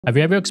Have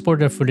you ever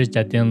exported a footage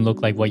that didn't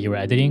look like what you were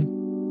editing?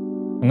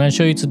 I'm going to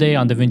show you today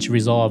on DaVinci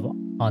Resolve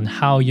on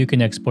how you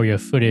can export your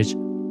footage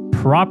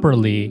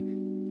properly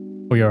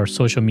for your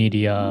social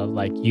media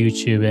like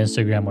YouTube,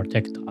 Instagram, or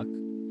TikTok.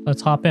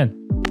 Let's hop in.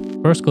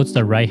 First, go to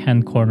the right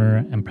hand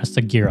corner and press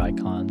the gear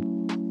icon.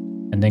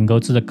 And then go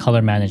to the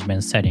color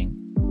management setting.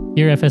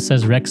 Here, if it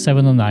says Rec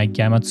 709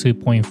 Gamma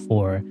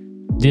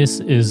 2.4, this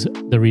is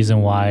the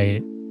reason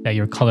why that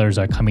your colors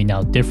are coming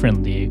out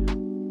differently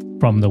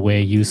from the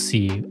way you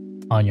see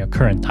on your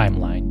current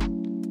timeline.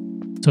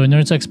 So in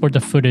order to export the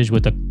footage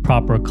with the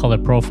proper color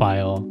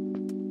profile,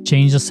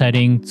 change the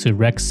setting to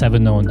Rec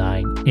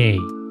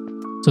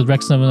 709A. So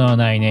Rec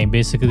 709A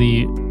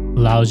basically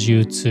allows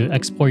you to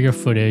export your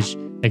footage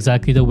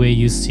exactly the way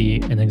you see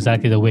and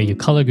exactly the way you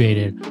color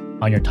graded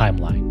on your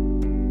timeline.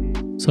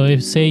 So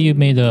if say you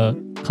made a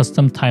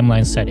custom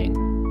timeline setting,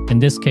 in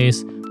this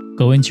case,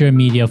 go into your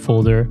media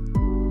folder,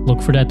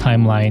 look for that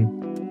timeline,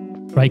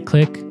 right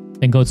click,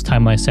 then go to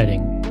timeline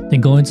setting. Then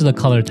go into the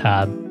color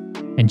tab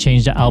and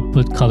change the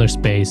output color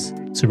space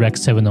to Rec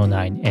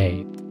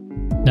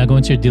 709A. Now go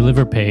into your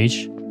deliver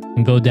page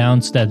and go down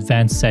to the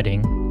advanced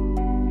setting.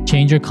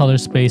 Change your color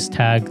space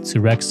tag to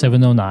Rec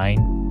 709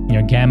 and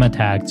your gamma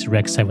tag to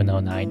Rec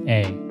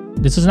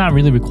 709A. This is not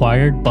really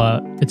required,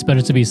 but it's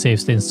better to be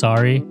safe than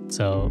sorry.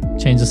 So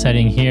change the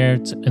setting here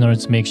in order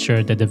to make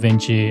sure that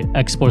DaVinci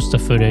exports the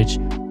footage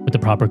with the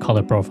proper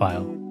color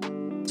profile.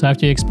 So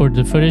after you export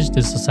the footage,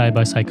 this is a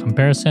side-by-side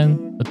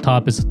comparison. The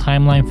top is the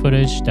timeline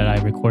footage that I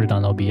recorded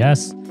on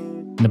OBS,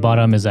 and the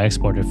bottom is the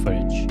exported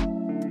footage.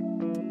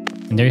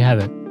 And there you have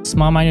it.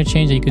 Small minor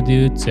change that you could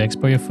do to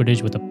export your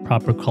footage with a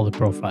proper color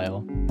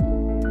profile.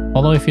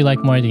 Follow if you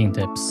like more editing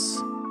tips.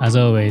 As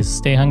always,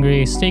 stay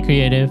hungry, stay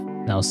creative,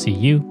 and I'll see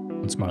you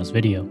on tomorrow's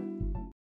video.